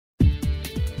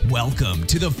Welcome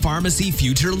to the Pharmacy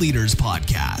Future Leaders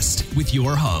Podcast with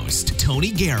your host, Tony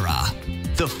Guerra.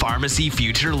 The Pharmacy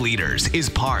Future Leaders is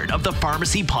part of the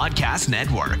Pharmacy Podcast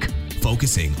Network,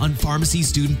 focusing on pharmacy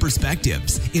student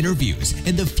perspectives, interviews,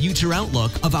 and the future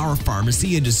outlook of our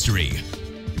pharmacy industry.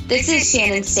 This is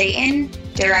Shannon, Staton,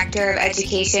 Director of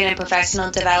Education and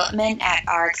Professional Development at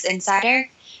RX Insider,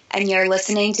 and you're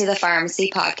listening to the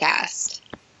Pharmacy Podcast.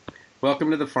 Welcome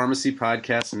to the Pharmacy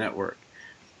Podcast Network.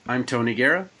 I'm Tony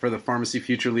Guerra for the Pharmacy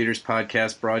Future Leaders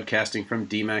Podcast, broadcasting from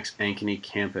DMAC's Ankeny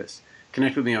campus.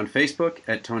 Connect with me on Facebook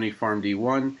at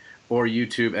TonyPharmD1 or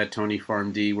YouTube at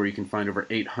TonyPharmD, where you can find over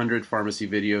 800 pharmacy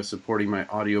videos supporting my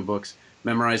audiobooks,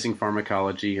 Memorizing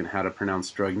Pharmacology and How to Pronounce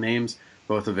Drug Names,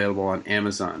 both available on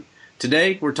Amazon.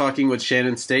 Today, we're talking with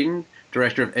Shannon Staton,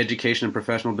 Director of Education and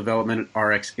Professional Development at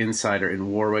RX Insider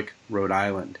in Warwick, Rhode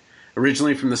Island.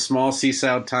 Originally from the small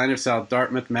seaside town of South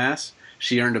Dartmouth, Mass.,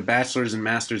 she earned a bachelor's and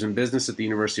master's in business at the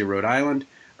University of Rhode Island,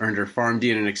 earned her PharmD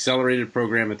in an accelerated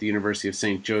program at the University of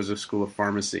St. Joseph School of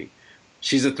Pharmacy.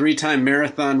 She's a 3-time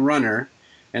marathon runner,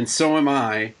 and so am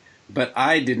I, but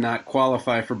I did not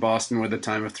qualify for Boston with a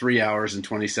time of 3 hours and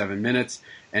 27 minutes,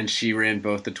 and she ran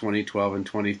both the 2012 and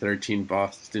 2013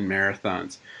 Boston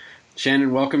Marathons.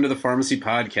 Shannon, welcome to the Pharmacy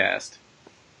Podcast.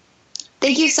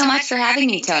 Thank you so much for having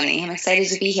me, Tony. I'm excited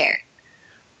to be here.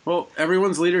 Well,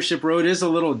 everyone's leadership road is a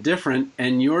little different,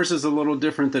 and yours is a little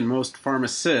different than most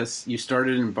pharmacists. You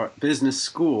started in business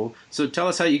school, so tell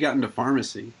us how you got into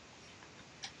pharmacy.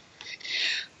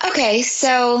 Okay,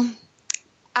 so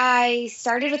I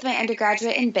started with my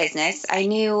undergraduate in business. I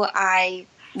knew I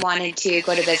wanted to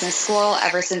go to business school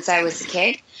ever since I was a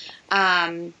kid.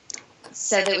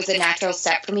 So that was a natural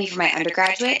step for me for my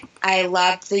undergraduate. I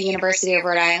loved the University of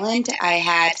Rhode Island. I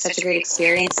had such a great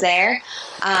experience there.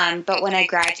 But when I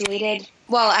graduated,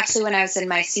 when I was in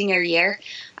my senior year,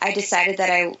 I decided that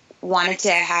I wanted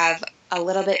to have a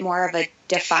little bit more of a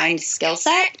defined skill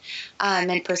set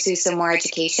and pursue some more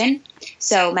education.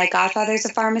 So my godfather's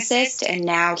a pharmacist, and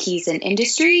now he's in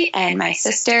industry, and my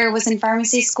sister was in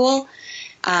pharmacy school.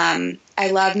 I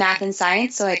love math and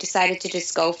science, so I decided to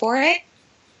just go for it.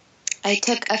 I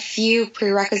took a few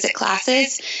prerequisite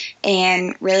classes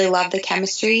and really loved the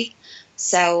chemistry.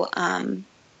 So, and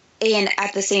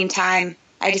at the same time,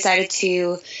 I decided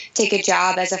to take a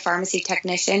job as a pharmacy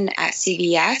technician at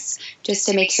CVS just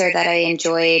to make sure that I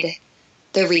enjoyed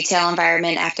the retail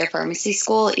environment after pharmacy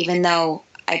school, even though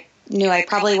I knew I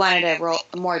probably wanted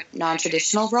a more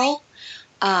non-traditional role.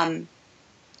 Although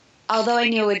I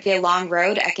knew it would be a long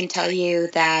road, I can tell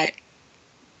you that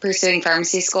pursuing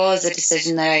pharmacy school is a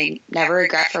decision that I never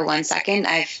regret for 1 second.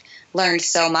 I've learned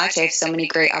so much. I have so many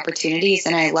great opportunities,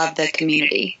 and I love the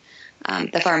community,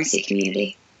 the pharmacy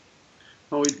community.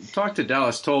 Well, we talked to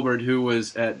Dallas Tolbert, who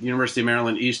was at University of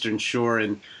Maryland Eastern Shore,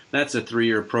 and that's a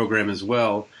 3-year program as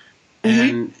well. Mm-hmm.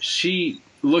 And she,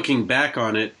 looking back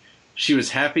on it, she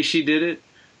was happy she did it,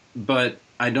 but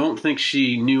I don't think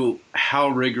she knew how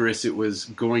rigorous it was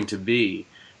going to be.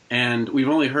 And we've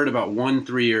only heard about one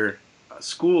 3-year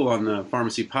school on the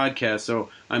Pharmacy Podcast, so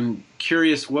I'm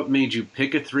curious what made you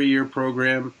pick a 3-year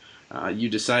program. You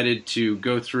decided to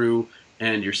go through,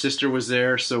 and your sister was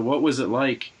there, so what was it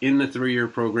like in the 3-year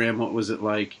program? What was it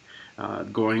like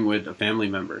going with a family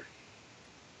member?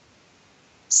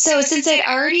 So since I'd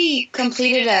already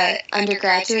completed an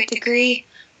undergraduate degree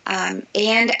and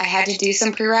I had to do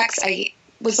some prereqs, I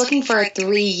was looking for a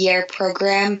 3-year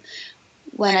program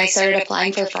when I started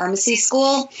applying for pharmacy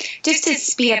school, just to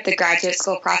speed up the graduate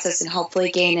school process and hopefully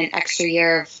gain an extra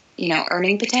year of,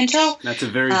 earning potential. That's a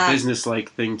very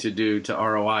business-like thing to do, to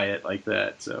ROI it like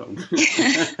that. So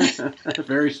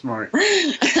very smart.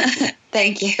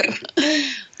 Thank you.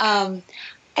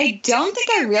 I don't think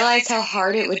I realized how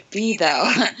hard it would be,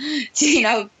 though,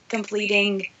 to,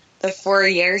 completing the 4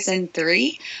 years in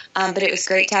 3. But it was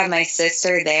great to have my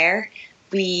sister there.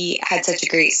 We had such a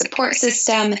great support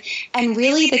system, and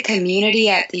really the community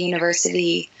at the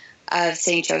University of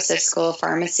St. Joseph School of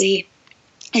Pharmacy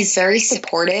is very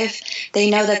supportive. They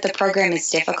know that the program is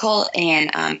difficult,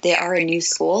 and they are a new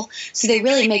school, so they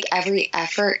really make every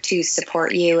effort to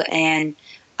support you and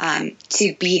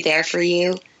to be there for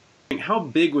you. How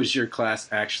big was your class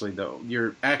actually, though?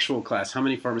 Your actual class, how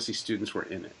many pharmacy students were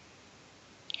in it?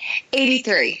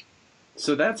 83.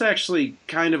 So that's actually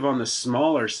kind of on the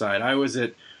smaller side. I was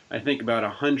at, I think, about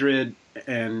 100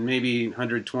 and maybe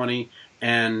 120.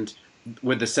 And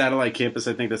with the satellite campus,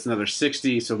 I think that's another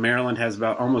 60. So Maryland has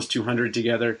about almost 200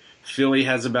 together. Philly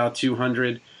has about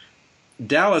 200.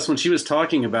 Dallas, when she was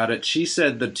talking about it, she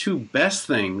said the two best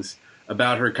things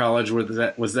about her college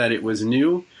was that it was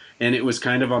new and it was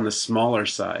kind of on the smaller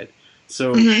side.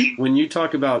 So when you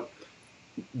talk about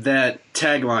that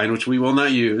tagline, which we will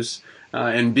not use,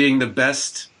 and being the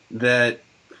best being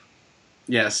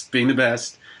the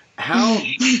best,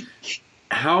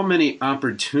 how many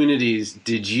opportunities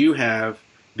did you have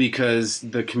because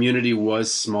the community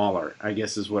was smaller, I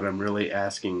guess is what I'm really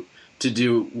asking, to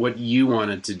do what you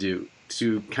wanted to do,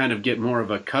 to kind of get more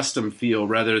of a custom feel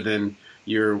rather than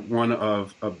you're one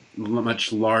of a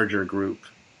much larger group?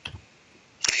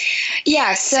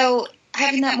 Yeah, so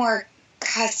having that more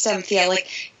custom feel, like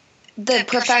the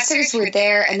professors were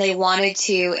there and they wanted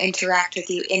to interact with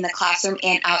you in the classroom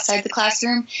and outside the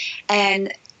classroom.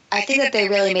 And I think that they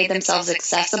really made themselves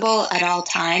accessible at all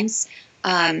times.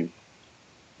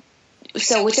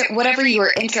 So whatever you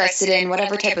were interested in,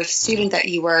 whatever type of student that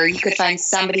you were, you could find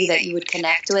somebody that you would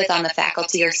connect with on the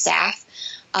faculty or staff.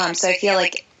 So I feel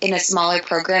like in a smaller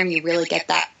program, you really get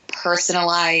that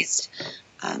personalized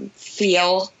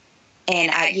feel.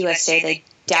 And at USJ, they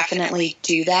definitely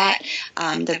do that.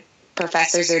 The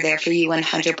professors are there for you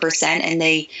 100%, and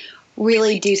they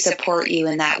really do support you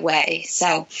in that way.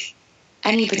 So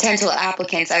any potential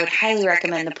applicants, I would highly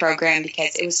recommend the program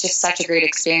because it was just such a great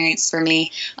experience for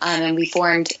me. And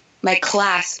my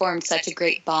class formed such a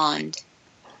great bond.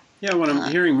 Yeah, what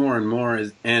I'm hearing more and more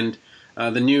is, and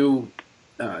the new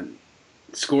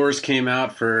scores came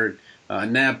out for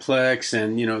NABPLEX,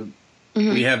 and,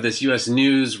 we have this U.S.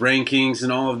 News rankings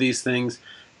and all of these things.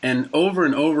 And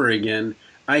over again,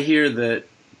 I hear that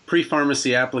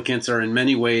pre-pharmacy applicants are in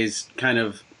many ways kind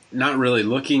of not really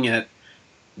looking at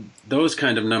those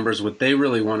kind of numbers. What they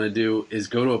really want to do is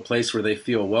go to a place where they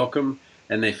feel welcome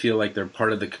and they feel like they're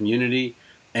part of the community.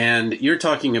 And you're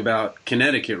talking about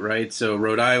Connecticut, right? So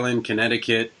Rhode Island,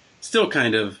 Connecticut, still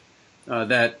kind of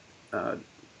I'm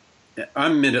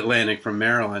mid-Atlantic from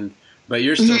Maryland, but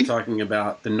you're still talking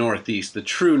about the Northeast, the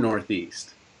true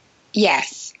Northeast.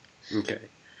 Yes. Okay.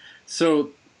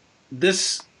 So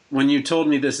when you told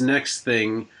me this next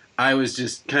thing, I was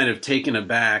just kind of taken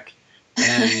aback.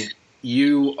 And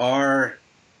you are,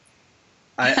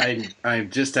 I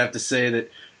just have to say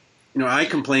that, I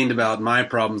complained about my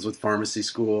problems with pharmacy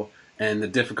school and the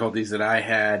difficulties that I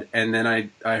had. And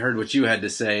then I heard what you had to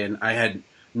say, and I had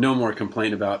no more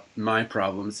complaint about my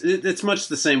problems. It's much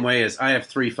the same way as I have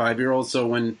 3 5-year-olds. So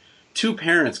when two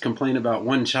parents complain about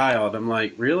one child, I'm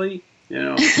like, really?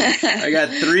 I got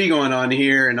 3 going on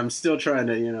here, and I'm still trying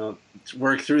to,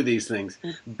 work through these things.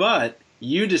 But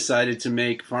you decided to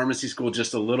make pharmacy school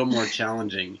just a little more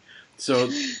challenging. So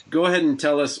go ahead and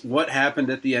tell us what happened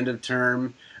at the end of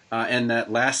term and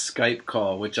that last Skype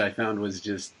call, which I found was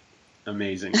just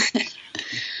amazing.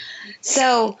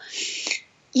 So,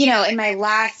 in my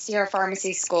last year of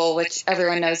pharmacy school, which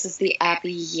everyone knows is the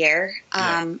Appy year,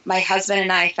 my husband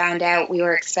and I found out we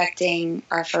were expecting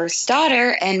our first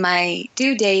daughter, and my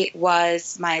due date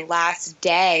was my last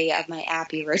day of my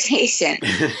Appy rotation.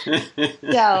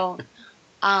 So,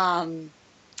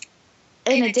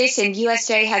 in addition,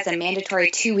 USJ has a mandatory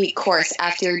 2-week course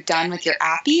after you're done with your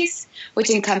Appies,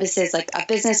 which encompasses like a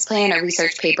business plan, a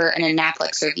research paper, and a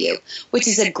NAPLEX review, which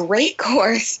is a great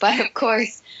course, but of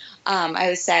course, I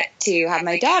was set to have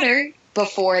my daughter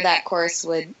before that course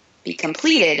would be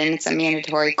completed, and it's a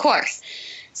mandatory course.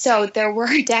 So there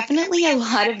were definitely a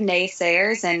lot of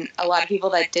naysayers and a lot of people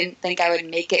that didn't think I would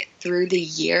make it through the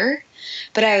year,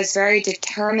 but I was very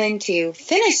determined to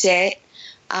finish it.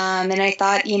 And I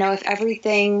thought, if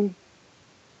everything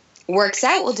works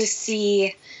out, we'll just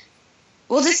see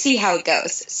how it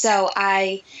goes. So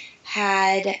I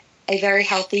had a very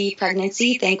healthy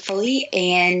pregnancy, thankfully,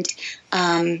 and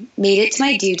made it to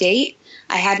my due date.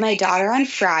 I had my daughter on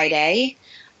Friday.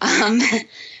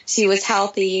 She was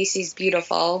healthy. She's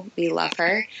beautiful. We love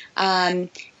her. And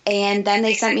then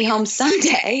they sent me home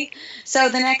Sunday. So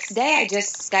the next day I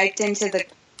just Skyped into the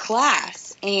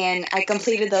class, and I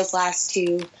completed those last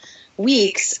 2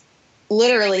 weeks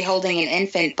literally holding an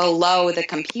infant below the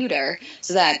computer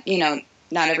so that,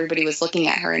 not everybody was looking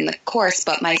at her in the course,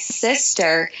 but my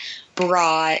sister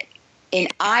brought an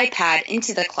iPad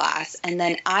into the class, and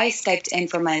then I Skyped in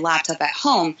from my laptop at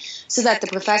home so that the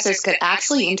professors could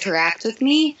actually interact with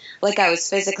me like I was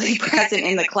physically present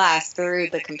in the class through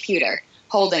the computer,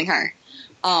 holding her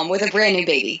with a brand new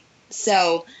baby.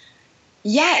 So,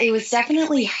 yeah, it was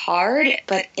definitely hard,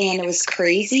 and it was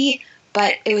crazy,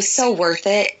 but it was so worth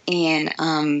it,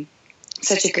 and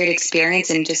such a great experience,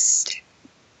 and just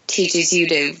teaches you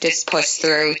to just push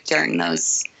through during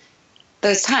those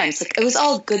times. Like, it was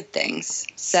all good things.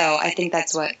 So I think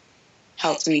that's what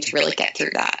helped me to really get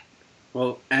through that.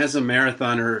 Well, as a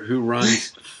marathoner who runs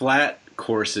flat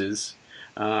courses,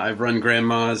 I've run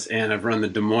Grandma's and I've run the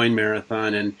Des Moines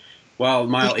Marathon. And while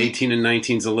mile 18 and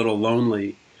 19 is a little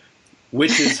lonely,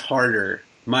 which is harder,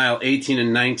 mile 18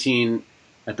 and 19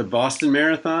 at the Boston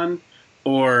Marathon,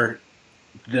 or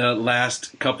the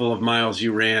last couple of miles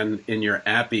you ran in your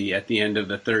appy at the end of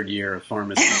the third year of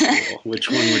pharmacy school? Which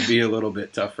one would be a little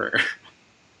bit tougher?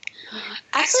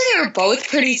 Actually, they were both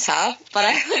pretty tough, but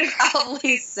I would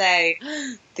probably say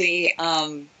the,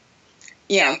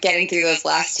 getting through those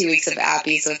last 2 weeks of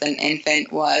appies with an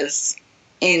infant was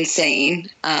insane.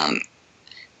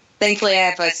 Thankfully, I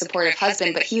have a supportive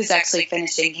husband, but he was actually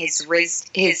finishing his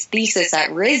thesis at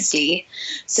RISD,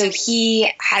 so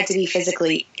he had to be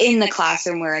physically in the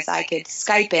classroom, whereas I could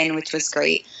Skype in, which was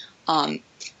great.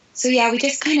 So yeah, we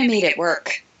just kind of made it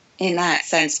work in that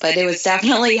sense, but it was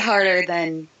definitely harder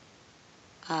than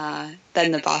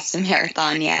the Boston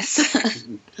Marathon.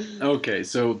 Yes. Okay,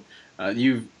 so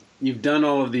you've done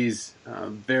all of these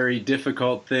very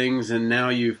difficult things, and now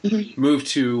you've moved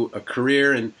to a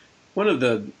career. And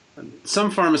some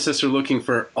pharmacists are looking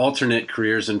for alternate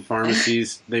careers in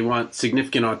pharmacies. They want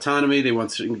significant autonomy. They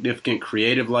want significant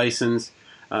creative license.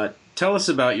 Tell us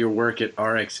about your work at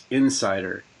RX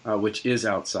Insider, which is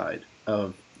outside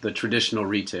of the traditional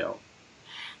retail.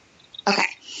 Okay.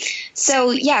 So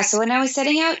when I was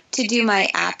setting out to do my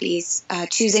appies,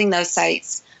 choosing those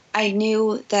sites, I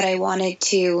knew that I wanted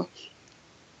to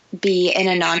be in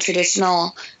a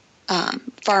non-traditional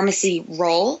pharmacy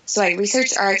role. So I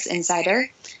researched RX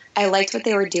Insider. I liked what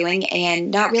they were doing,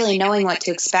 and not really knowing what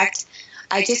to expect,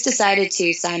 I just decided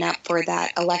to sign up for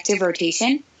that elective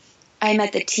rotation. I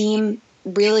met the team,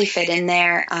 really fit in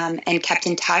there, and kept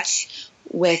in touch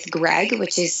with Greg,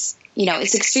 which is,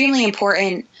 it's extremely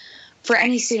important for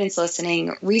any students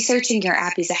listening. Researching your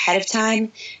appies ahead of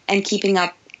time and keeping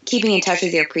in touch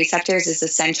with your preceptors is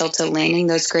essential to landing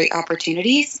those great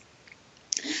opportunities.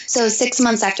 So 6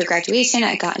 months after graduation,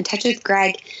 I got in touch with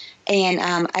Greg, and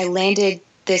I landed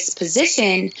this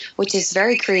position, which is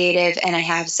very creative, and I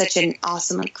have such an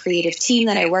awesome creative team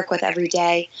that I work with every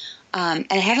day, and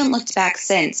I haven't looked back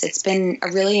since. It's been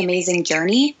a really amazing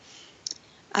journey.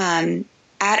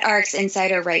 At RX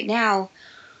Insider right now,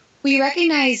 we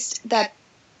recognized that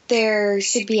there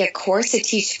should be a course to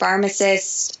teach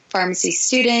pharmacists, pharmacy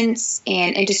students,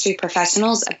 and industry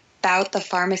professionals about the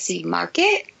pharmacy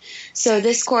market. So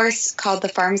this course, called the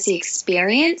Pharmacy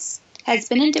Experience, has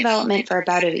been in development for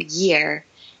about a year,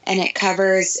 and it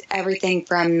covers everything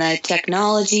from the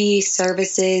technology,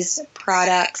 services,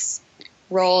 products,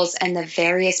 roles, and the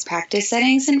various practice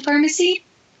settings in pharmacy.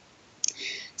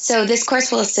 So this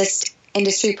course will assist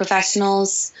industry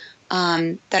professionals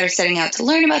that are setting out to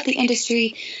learn about the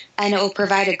industry, and it will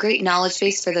provide a great knowledge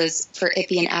base for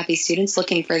IPPI and APPI students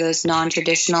looking for those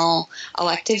non-traditional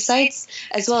elective sites,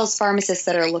 as well as pharmacists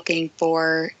that are looking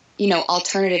for,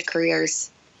 alternative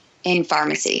careers in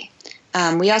pharmacy.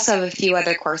 We also have a few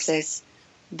other courses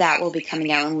that will be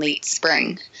coming out in late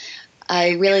spring.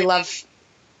 I really love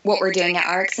what we're doing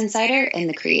at RX Insider and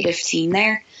the creative team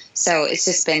there. So it's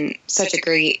just been such a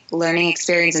great learning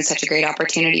experience and such a great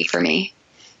opportunity for me.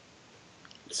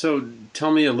 So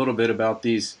tell me a little bit about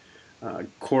these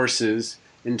courses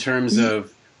in terms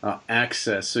of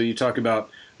access. So you talk about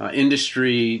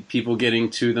industry, people getting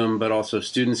to them, but also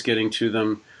students getting to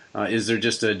them. Is there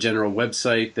just a general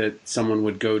website that someone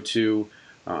would go to?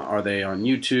 Are they on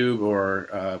YouTube,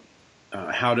 or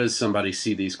how does somebody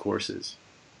see these courses?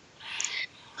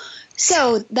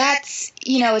 So that's,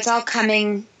 it's all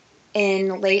coming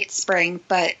in late spring,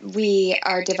 but we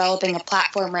are developing a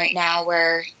platform right now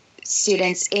where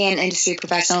students and industry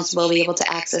professionals will be able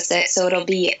to access it. So it'll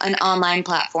be an online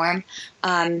platform.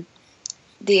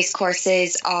 These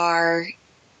courses are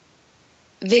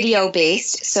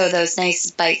video-based, so those nice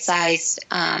bite-sized,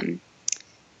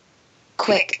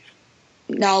 quick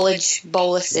knowledge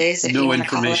boluses. If no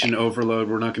information overload.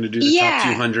 We're not going to do the top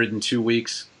 200 in 2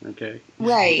 weeks. Okay.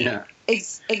 Right. Yeah.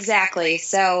 Exactly.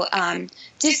 So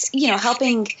just,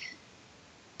 helping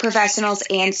professionals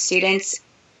and students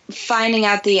finding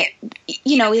out we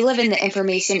live in the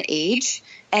information age,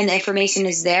 and the information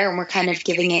is there, and we're kind of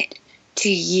giving it to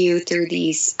you through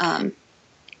these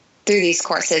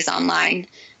courses online,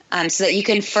 so that you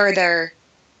can further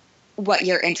what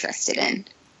you're interested in.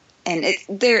 And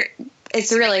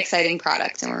it's a really exciting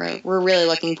product, and we're really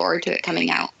looking forward to it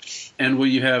coming out. And will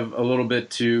you have a little bit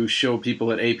to show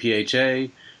people at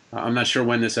APHA? I'm not sure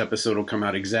when this episode will come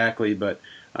out exactly, but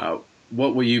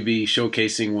what will you be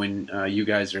showcasing when you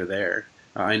guys are there?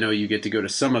 I know you get to go to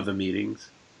some of the meetings.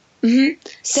 Mm-hmm.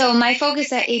 So my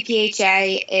focus at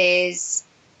APHA is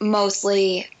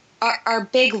mostly our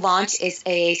big launch is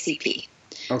AACP.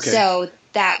 Okay. So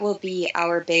that will be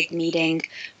our big meeting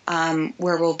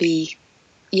where we'll be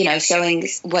showing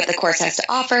what the course has to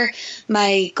offer.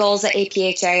 My goals at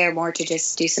APHA are more to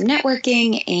just do some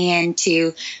networking and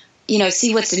to,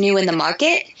 see what's new in the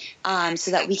market,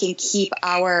 so that we can keep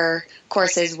our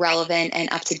courses relevant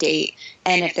and up to date.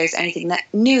 And if there's anything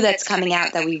new that's coming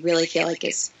out that we really feel like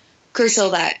is crucial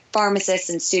that pharmacists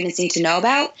and students need to know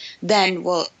about, then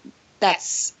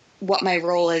that's what my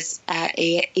role is at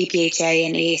APHA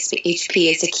and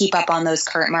ASHP, is to keep up on those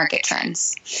current market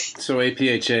trends. So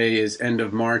APHA is end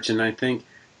of March, and I think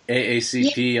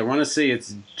AACP, I want to say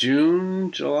it's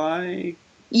June, July?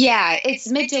 Yeah, it's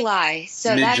mid-July.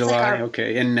 So mid-July, that's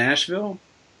okay. In Nashville?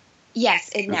 Yes,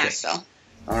 in Nashville.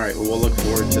 All right, well, we'll look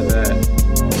forward to that.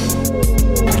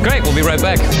 Great, we'll be right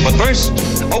back. But first,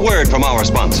 a word from our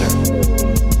sponsor.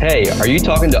 Hey, are you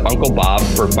talking to Uncle Bob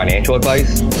for financial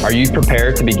advice? Are you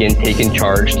prepared to begin taking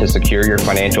charge to secure your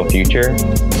financial future?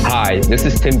 Hi, this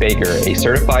is Tim Baker, a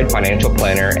certified financial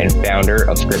planner and founder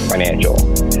of Script Financial.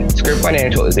 Script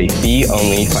Financial is a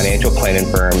fee-only financial planning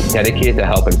firm dedicated to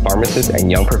helping pharmacists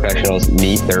and young professionals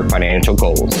meet their financial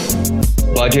goals.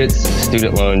 Budgets,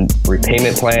 student loan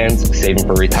repayment plans, saving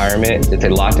for retirement, it's a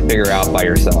lot to figure out by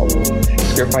yourself.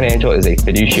 Script Financial is a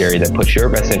fiduciary that puts your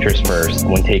best interest first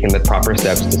when taking the proper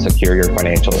steps to secure your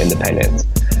financial independence.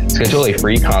 Schedule a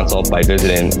free consult by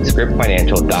visiting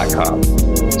scriptfinancial.com.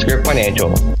 Script Financial,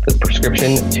 the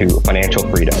prescription to financial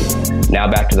freedom.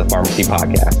 Now back to the Pharmacy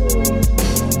Podcast.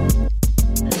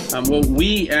 Well,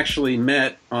 we actually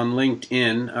met on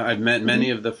LinkedIn. I've met many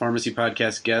of the Pharmacy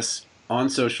Podcast guests on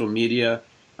social media,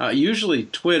 usually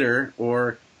Twitter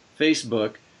or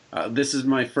Facebook. This is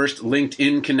my first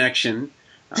LinkedIn connection,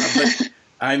 but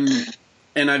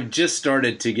I've just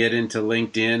started to get into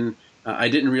LinkedIn. I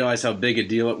didn't realize how big a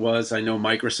deal it was. I know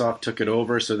Microsoft took it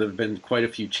over, so there have been quite a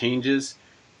few changes.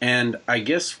 And I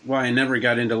guess why I never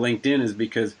got into LinkedIn is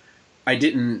because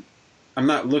I'm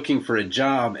not looking for a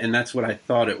job, and that's what I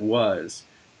thought it was.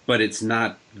 But it's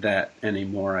not that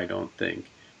anymore, I don't think.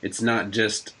 It's not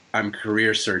just I'm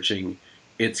career searching.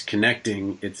 It's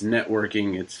connecting, it's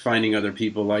networking, it's finding other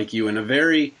people like you. And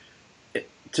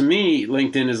to me,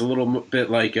 LinkedIn is a little bit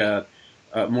like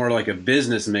more like a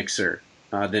business mixer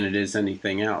than it is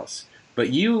anything else. But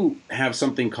you have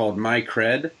something called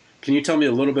MyCred. Can you tell me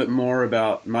a little bit more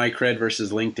about MyCred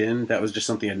versus LinkedIn? That was just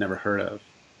something I'd never heard of.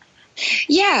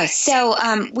 Yeah, so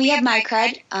we have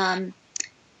MyCred.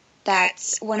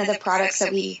 That's one of the products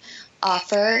that we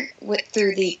offer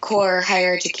through the core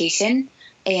higher education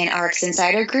and ARCS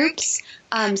Insider groups.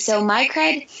 So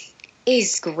MyCred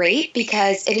is great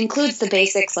because it includes the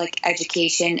basics like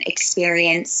education,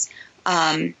 experience,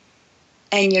 and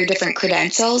your different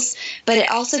credentials, but it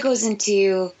also goes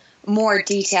into more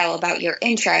detail about your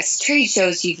interests, trade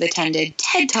shows you've attended,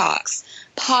 TED Talks,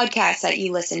 podcasts that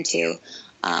you listen to,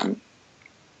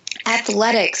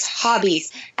 athletics,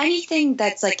 hobbies, anything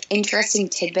that's like interesting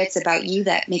tidbits about you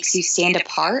that makes you stand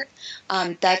apart.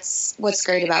 That's what's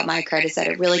great about MyCred, is that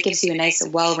it really gives you a nice,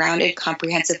 well-rounded,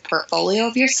 comprehensive portfolio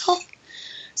of yourself.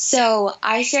 So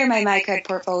I share my MyCred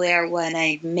portfolio when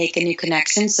I make a new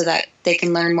connection so that they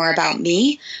can learn more about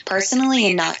me personally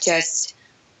and not just,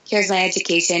 here's my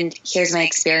education, here's my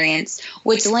experience,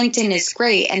 which LinkedIn is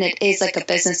great, and it is like a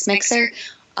business mixer.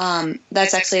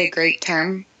 That's actually a great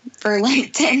term for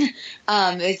LinkedIn.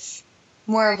 It's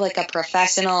more of like a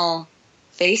professional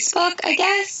Facebook, I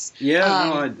guess.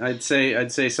 Yeah, no, I'd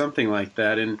say something like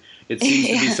that, and it seems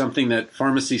to be something that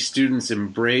pharmacy students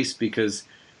embrace because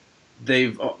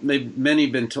they've many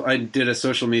been. I did a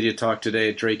social media talk today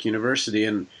at Drake University,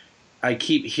 and I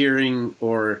keep hearing,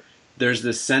 or there's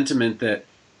this sentiment that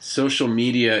social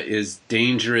media is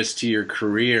dangerous to your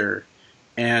career,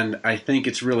 and I think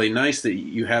it's really nice that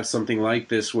you have something like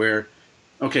this where,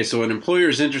 okay, so an employer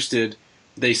is interested,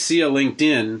 they see a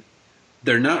LinkedIn,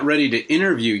 they're not ready to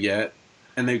interview yet,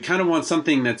 and they kind of want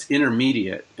something that's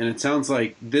intermediate. And it sounds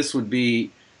like this would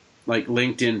be like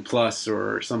LinkedIn Plus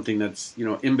or something that's,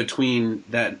 in between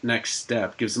that next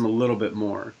step, gives them a little bit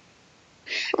more.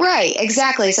 Right,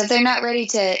 exactly. So if they're not ready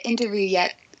to interview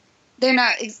yet, they're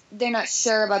not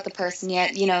sure about the person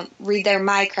yet, read their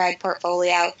MyCred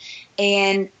portfolio,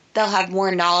 and they'll have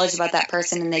more knowledge about that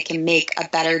person, and they can make a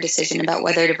better decision about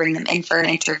whether to bring them in for an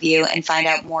interview and find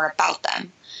out more about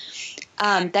them.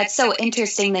 That's so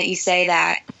interesting that you say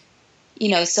that,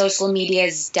 social media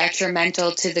is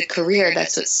detrimental to the career.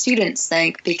 That's what students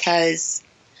think, because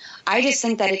I just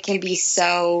think that it can be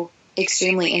so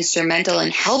extremely instrumental in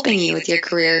helping you with your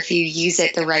career if you use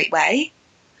it the right way.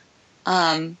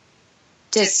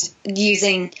 Just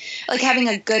using, like having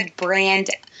a good brand,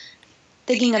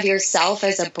 thinking of yourself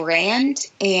as a brand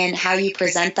and how you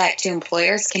present that to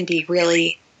employers can be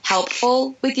really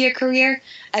helpful with your career,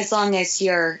 as long as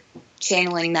you're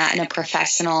channeling that in a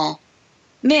professional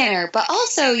manner, but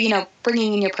also,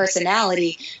 bringing in your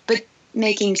personality, but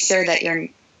making sure that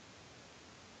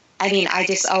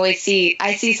I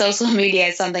see social media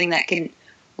as something that can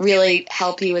really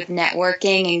help you with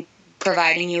networking and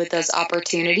providing you with those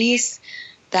opportunities.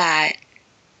 That's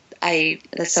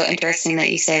so interesting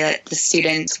that you say that the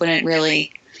students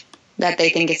that they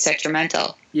think it's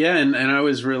detrimental. Yeah, and I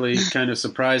was really kind of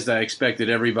surprised. I expected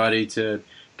everybody to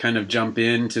kind of jump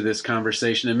into this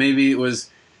conversation, and maybe it was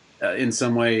in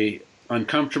some way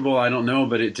uncomfortable. I don't know,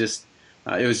 but it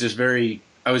was just very.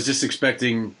 I was just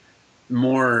expecting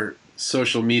more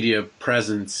social media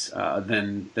presence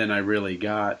than I really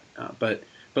got. But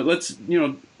let's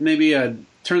maybe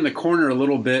turn the corner a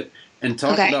little bit and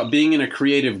talk about being in a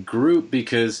creative group,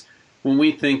 because when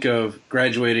we think of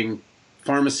graduating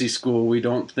pharmacy school, we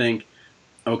don't think,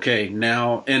 okay,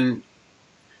 now, and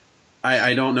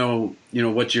I don't know,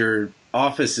 what your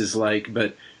office is like,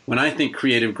 but when I think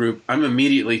creative group, I'm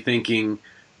immediately thinking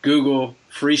Google,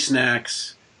 free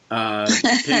snacks,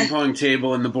 ping pong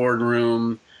table in the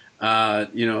boardroom,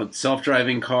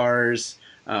 self-driving cars.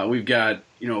 We've got,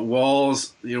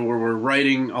 walls, where we're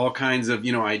writing all kinds of,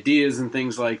 ideas and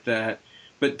things like that.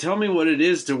 But tell me what it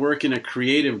is to work in a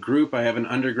creative group. I have an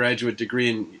undergraduate degree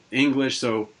in English,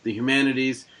 so the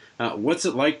humanities. What's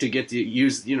it like to get to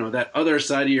use, that other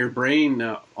side of your brain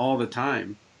all the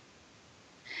time?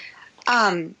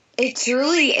 It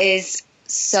truly is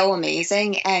so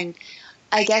amazing. And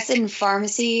I guess in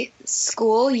pharmacy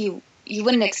school, you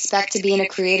wouldn't expect to be in a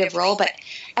creative role, but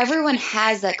everyone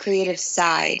has that creative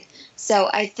side. So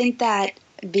I think that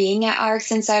being at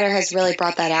RX Insider has really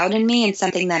brought that out in me, and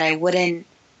something that I wouldn't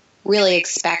really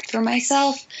expect for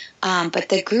myself. But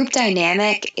the group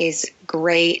dynamic is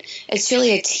great. It's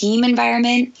really a team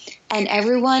environment, and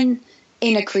everyone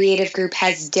in a creative group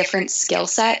has different skill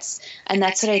sets. And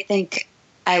that's what I think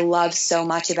I love so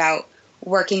much about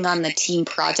working on the team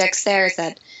projects there, is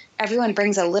that everyone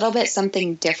brings a little bit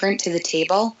something different to the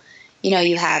table.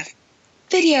 You have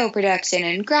video production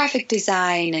and graphic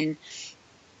design and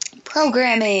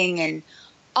programming and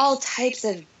all types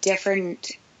of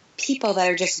different people that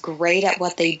are just great at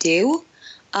what they do.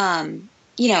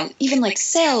 Even like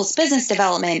sales, business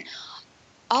development,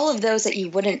 all of those that you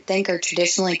wouldn't think are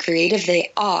traditionally creative,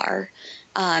 they are.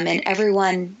 And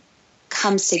everyone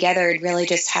comes together and really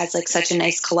just has like such a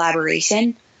nice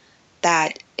collaboration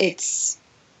that it's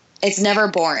never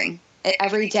boring.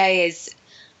 Every day is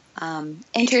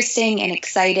interesting and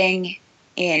exciting,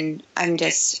 and I'm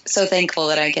just so thankful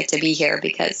that I get to be here,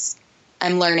 because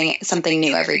I'm learning something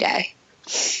new every day.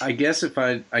 I guess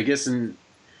and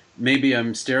maybe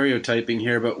I'm stereotyping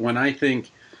here, but when I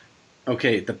think,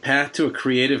 okay, the path to a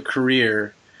creative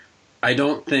career, I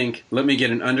don't think, let me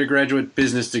get an undergraduate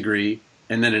business degree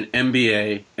and then an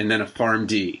MBA and then a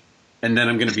PharmD, and then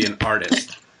I'm going to be an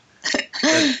artist.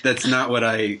 That's not what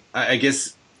I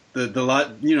guess the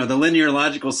linear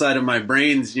logical side of my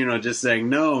brain's, just saying,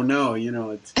 no,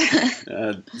 it's,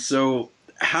 so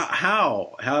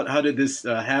how did this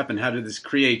happen? How did this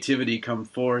creativity come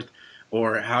forth?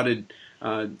 Or how did,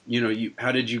 how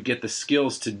did you get the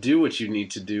skills to do what you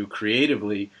need to do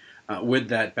creatively with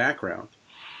that background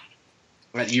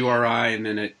at URI and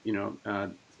then at,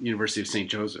 University of St.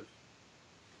 Joseph?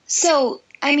 So,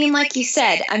 like you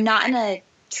said, I'm not in a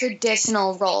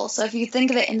traditional role. So if you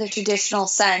think of it in the traditional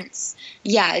sense,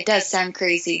 yeah, it does sound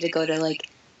crazy to go to like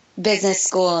business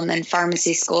school and then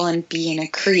pharmacy school and be in a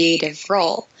creative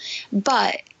role.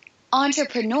 But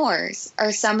entrepreneurs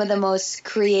are some of the most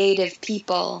creative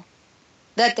people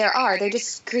that there are. They're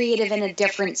just creative in a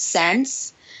different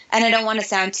sense. And I don't want to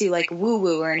sound too like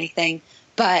woo-woo or anything,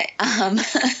 but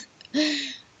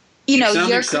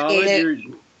you're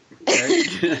creative.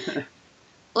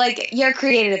 Like, you're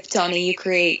creative, Tony. You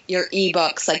create your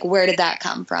ebooks. Like, where did that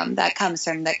come from? That comes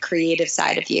from that creative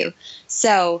side of you.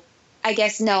 So I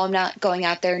guess, no, I'm not going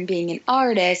out there and being an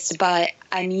artist, but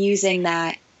I'm using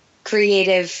that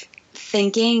creative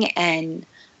thinking and,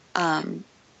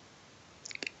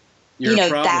 you're a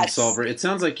problem solver. It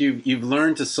sounds like you've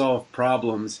learned to solve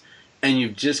problems, and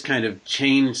you've just kind of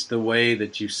changed the way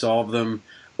that you solve them,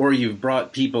 or you've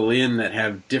brought people in that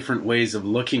have different ways of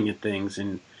looking at things,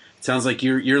 and it sounds like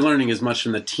you're learning as much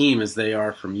from the team as they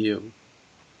are from you.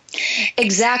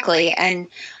 Exactly. And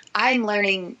I'm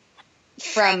learning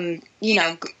from,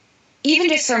 even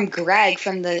just from Greg,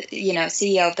 from the,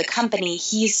 CEO of the company.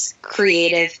 He's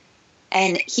creative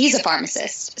and he's a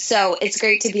pharmacist. So it's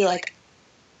great to be like,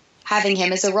 having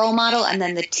him as a role model, and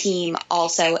then the team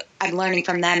also, I'm learning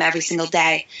from them every single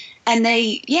day. And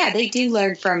they do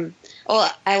learn from, well,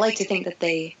 I like to think that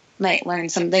they might learn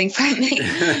something from me.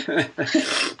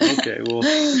 Okay, well,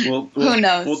 who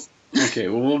knows?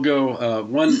 We'll go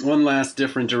one last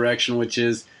different direction, which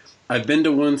is I've been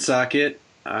to Woonsocket.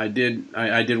 I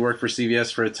did work for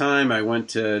CVS for a time. I went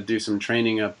to do some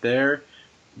training up there,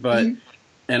 but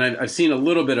and I've seen a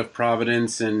little bit of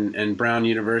Providence and Brown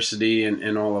University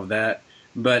and all of that,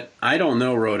 but I don't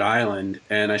know Rhode Island,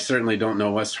 and I certainly don't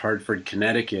know West Hartford,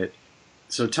 Connecticut.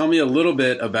 So tell me a little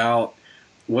bit about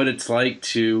what it's like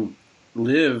to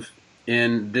live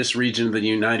in this region of the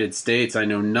United States. I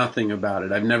know nothing about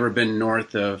it. I've never been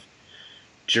north of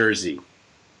Jersey.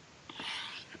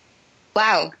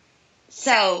 Wow.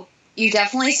 So you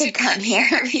definitely should come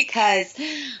here because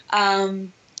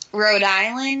Rhode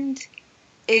Island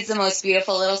is the most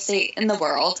beautiful little state in the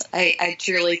world. I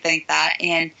truly think that.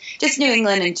 And just New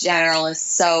England in general is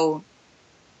so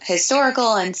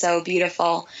historical and so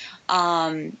beautiful.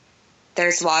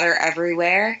 There's water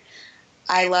everywhere.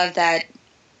 I love that,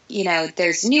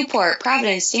 there's Newport,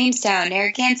 Providence, Jamestown,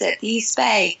 Narragansett, the East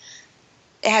Bay.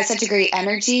 It has such a great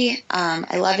energy.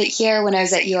 I love it here. When I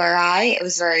was at URI, it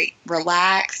was very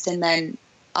relaxed. And then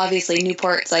obviously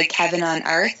Newport's like heaven on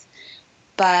earth.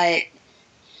 But,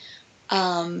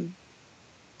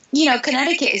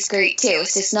 Connecticut is great too.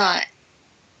 It's not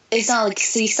like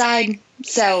seaside.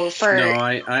 So No,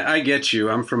 I get you.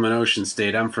 I'm from an ocean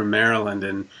state. I'm from Maryland,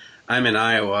 and I'm in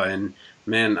Iowa. And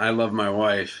man, I love my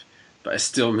wife, but I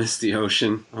still miss the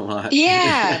ocean a lot.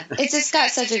 Yeah, it's just got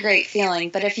such a great feeling.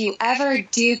 But if you ever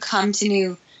do come to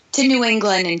New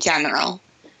England in general,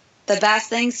 the best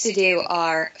things to do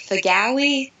are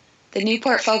Fagawi, the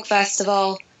Newport Folk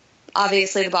Festival,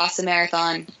 obviously the Boston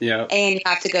Marathon, and you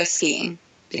have to go skiing.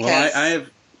 Because well,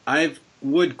 I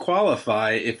would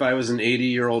qualify if I was an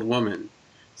 80-year-old woman.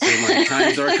 So my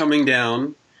times are coming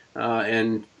down,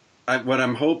 and what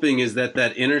I'm hoping is that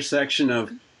intersection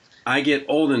of I get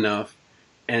old enough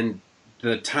and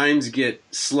the times get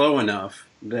slow enough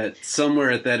that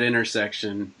somewhere at that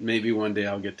intersection, maybe one day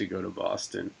I'll get to go to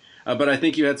Boston. But I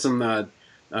think you had some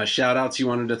shout outs you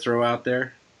wanted to throw out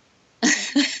there.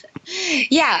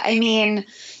 Yeah, I mean,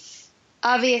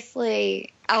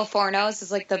 obviously Al Forno's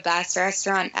is like the best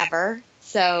restaurant ever.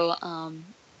 So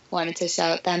wanted to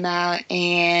shout them out,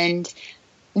 and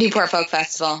Newport Folk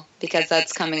Festival, because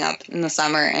that's coming up in the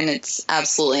summer and it's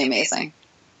absolutely amazing.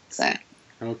 So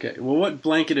okay, well, what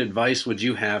blanket advice would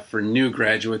you have for new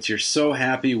graduates? You're so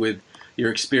happy with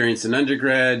your experience in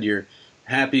undergrad, you're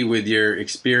happy with your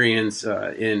experience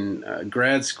in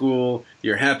grad school,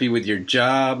 you're happy with your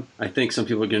job. I think some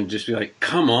people are going to just be like,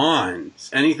 come on, does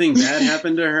anything bad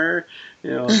happen to her?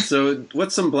 So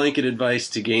what's some blanket advice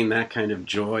to gain that kind of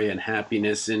joy and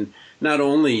happiness in not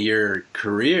only your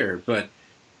career, but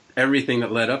everything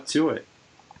that led up to it?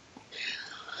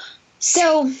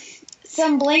 So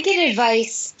some blanket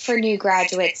advice for new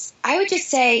graduates, I would just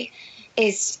say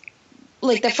is,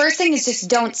 like, the first thing is just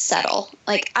don't settle.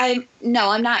 Like, I'm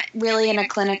not really in a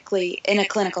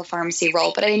clinical pharmacy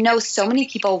role, but I know so many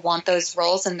people want those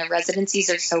roles and the residencies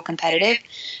are so competitive.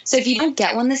 So if you don't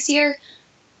get one this year,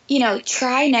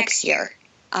 try next year.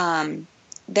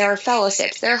 There are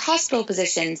fellowships, there are hospital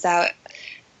positions that,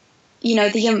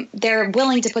 they're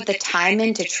willing to put the time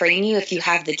in to train you if you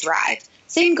have the drive.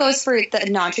 Same goes for the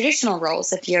non-traditional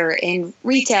roles. If you're in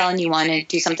retail and you want to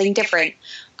do something different,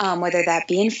 whether that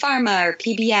be in pharma or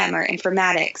PBM or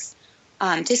informatics,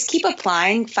 just keep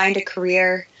applying, find a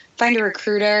career, find a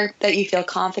recruiter that you feel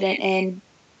confident in,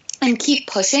 and keep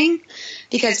pushing,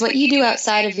 because what you do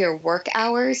outside of your work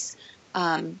hours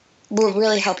will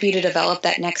really help you to develop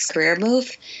that next career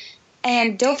move.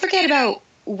 And don't forget about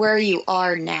where you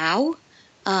are now.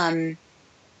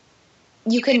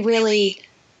 You can really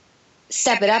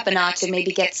step it up a notch and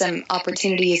maybe get some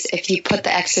opportunities if you put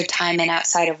the extra time in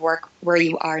outside of work where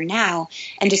you are now,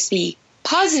 and just be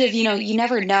positive. You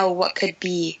never know what could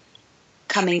be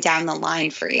coming down the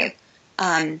line for you.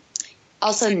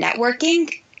 Also,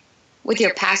 networking with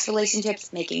your past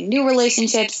relationships, making new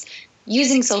relationships,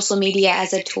 using social media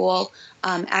as a tool.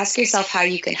 Ask yourself how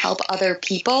you can help other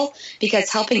people, because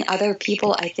helping other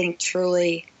people, I think,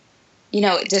 truly,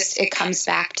 it comes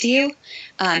back to you,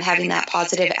 having that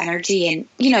positive energy and,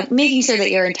 making sure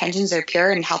that your intentions are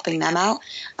pure and helping them out.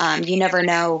 You never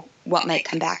know what might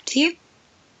come back to you.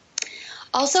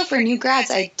 Also, for new grads,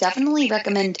 I definitely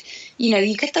recommend,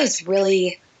 you get those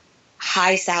really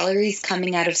high salaries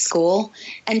coming out of school,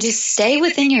 and just stay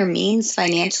within your means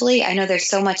financially. I know there's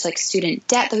so much like student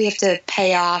debt that we have to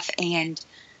pay off, and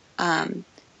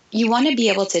you want to be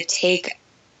able to take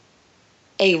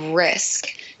a risk.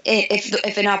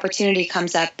 If an opportunity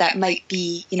comes up that might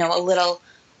be, a little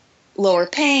lower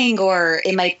paying, or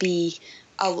it might be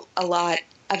a lot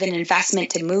of an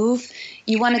investment to move,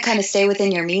 you want to kind of stay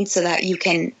within your means so that you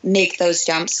can make those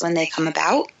jumps when they come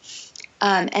about.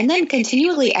 And then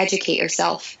continually educate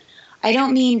yourself. I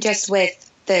don't mean just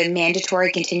with the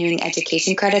mandatory continuing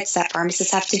education credits that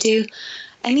pharmacists have to do.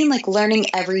 I mean like learning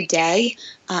every day.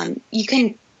 You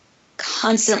can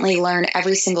constantly learn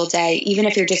every single day, even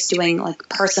if you're just doing like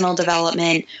personal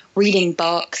development, reading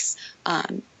books,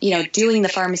 doing the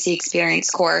pharmacy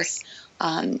experience course,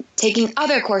 taking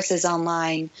other courses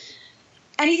online,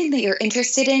 anything that you're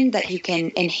interested in that you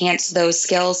can enhance those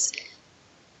skills,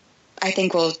 I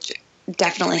think will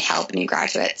definitely help new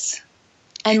graduates.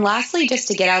 And lastly, just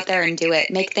to get out there and do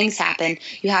it, make things happen.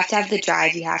 You have to have the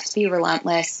drive. You have to be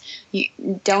relentless. You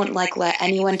don't let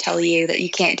anyone tell you that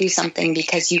you can't do something,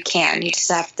 because you can. You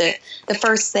just have to, the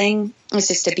first thing is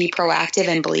just to be proactive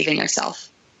and believe in yourself.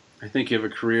 I think you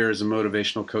have a career as a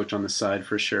motivational coach on the side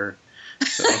for sure.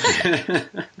 So.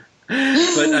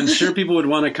 But I'm sure people would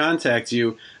want to contact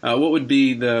you. What would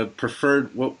be the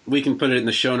preferred, we can put it in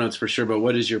the show notes for sure, but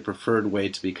what is your preferred way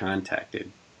to be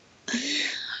contacted?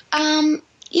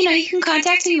 You can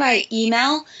contact me by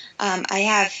email.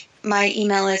 My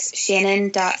email is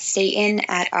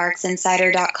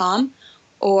shannon.staton@rxinsider.com,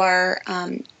 or,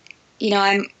 I'm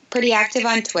pretty active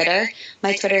on Twitter.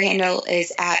 My Twitter handle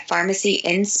is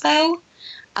 @pharmacyinspo.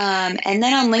 And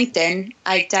then on LinkedIn,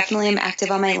 I definitely am active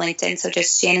on my LinkedIn. So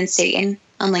just Shannon Staton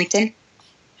on LinkedIn.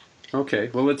 Okay.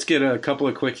 Well, let's get a couple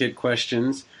of quick hit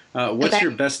questions. What's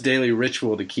your best daily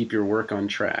ritual to keep your work on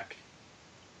track?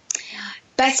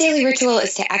 Best daily ritual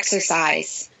is to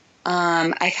exercise.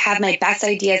 I've had my best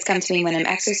ideas come to me when I'm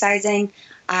exercising.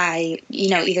 I,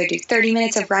 either do 30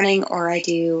 minutes of running, or I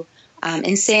do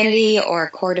Insanity or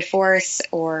Core de Force,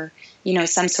 or,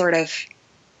 some sort of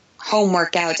home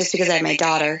workout, just because I have my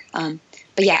daughter. But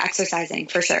yeah, exercising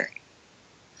for sure.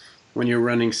 When you're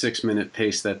running 6-minute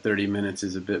pace, that 30 minutes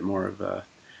is a bit more of a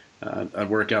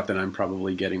workout than I'm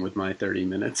probably getting with my 30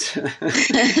 minutes.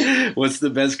 What's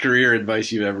the best career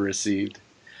advice you've ever received?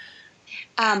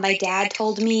 My dad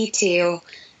told me to,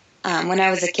 when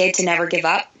I was a kid, to never give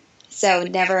up. So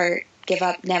never give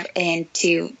up, and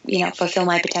to, fulfill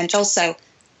my potential. So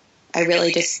I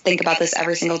really just think about this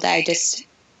every single day. Just,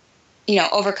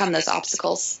 overcome those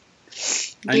obstacles.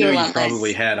 I know you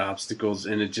probably had obstacles,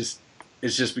 and it's just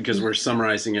because we're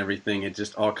summarizing everything. It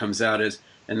just all comes out as,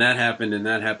 and that happened, and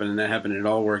that happened, and that happened. It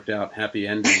all worked out, happy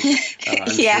ending. I'm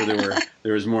sure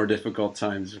there was more difficult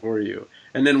times for you.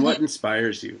 And then what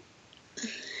inspires you?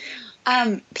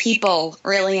 People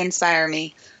really inspire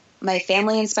me. My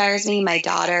family inspires me. My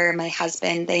daughter, my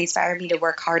husband, they inspire me to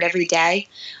work hard every day.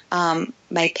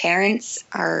 My parents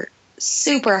are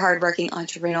super hardworking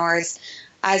entrepreneurs,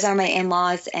 as are my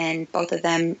in-laws, and both of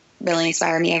them really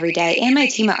inspire me every day. And my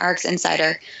team at Rx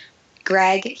Insider.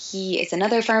 Greg, he is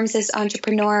another pharmacist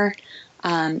entrepreneur,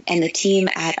 and the team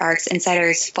at Rx Insider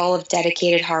is full of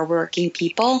dedicated, hardworking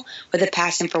people with a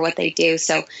passion for what they do.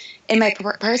 So in my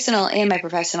personal and my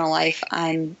professional life,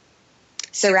 I'm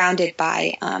surrounded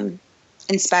by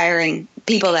inspiring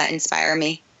people that inspire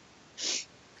me.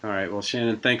 All right. Well,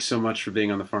 Shannon, thanks so much for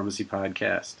being on the Pharmacy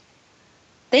Podcast.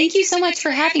 Thank you so much for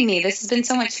having me. This has been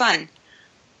so much fun.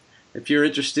 If you're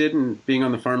interested in being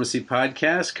on the Pharmacy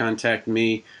Podcast, contact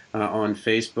me on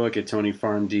Facebook at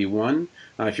TonyFarmD1.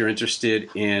 If you're interested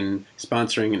in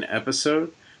sponsoring an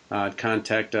episode,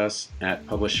 contact us at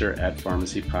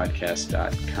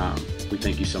publisher@pharmacypodcast.com. We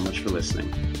thank you so much for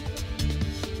listening.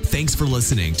 Thanks for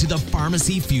listening to the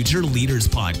Pharmacy Future Leaders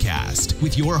Podcast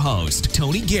with your host,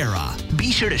 Tony Guerra. Be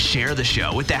sure to share the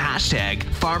show with the hashtag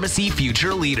Pharmacy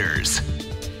Future Leaders.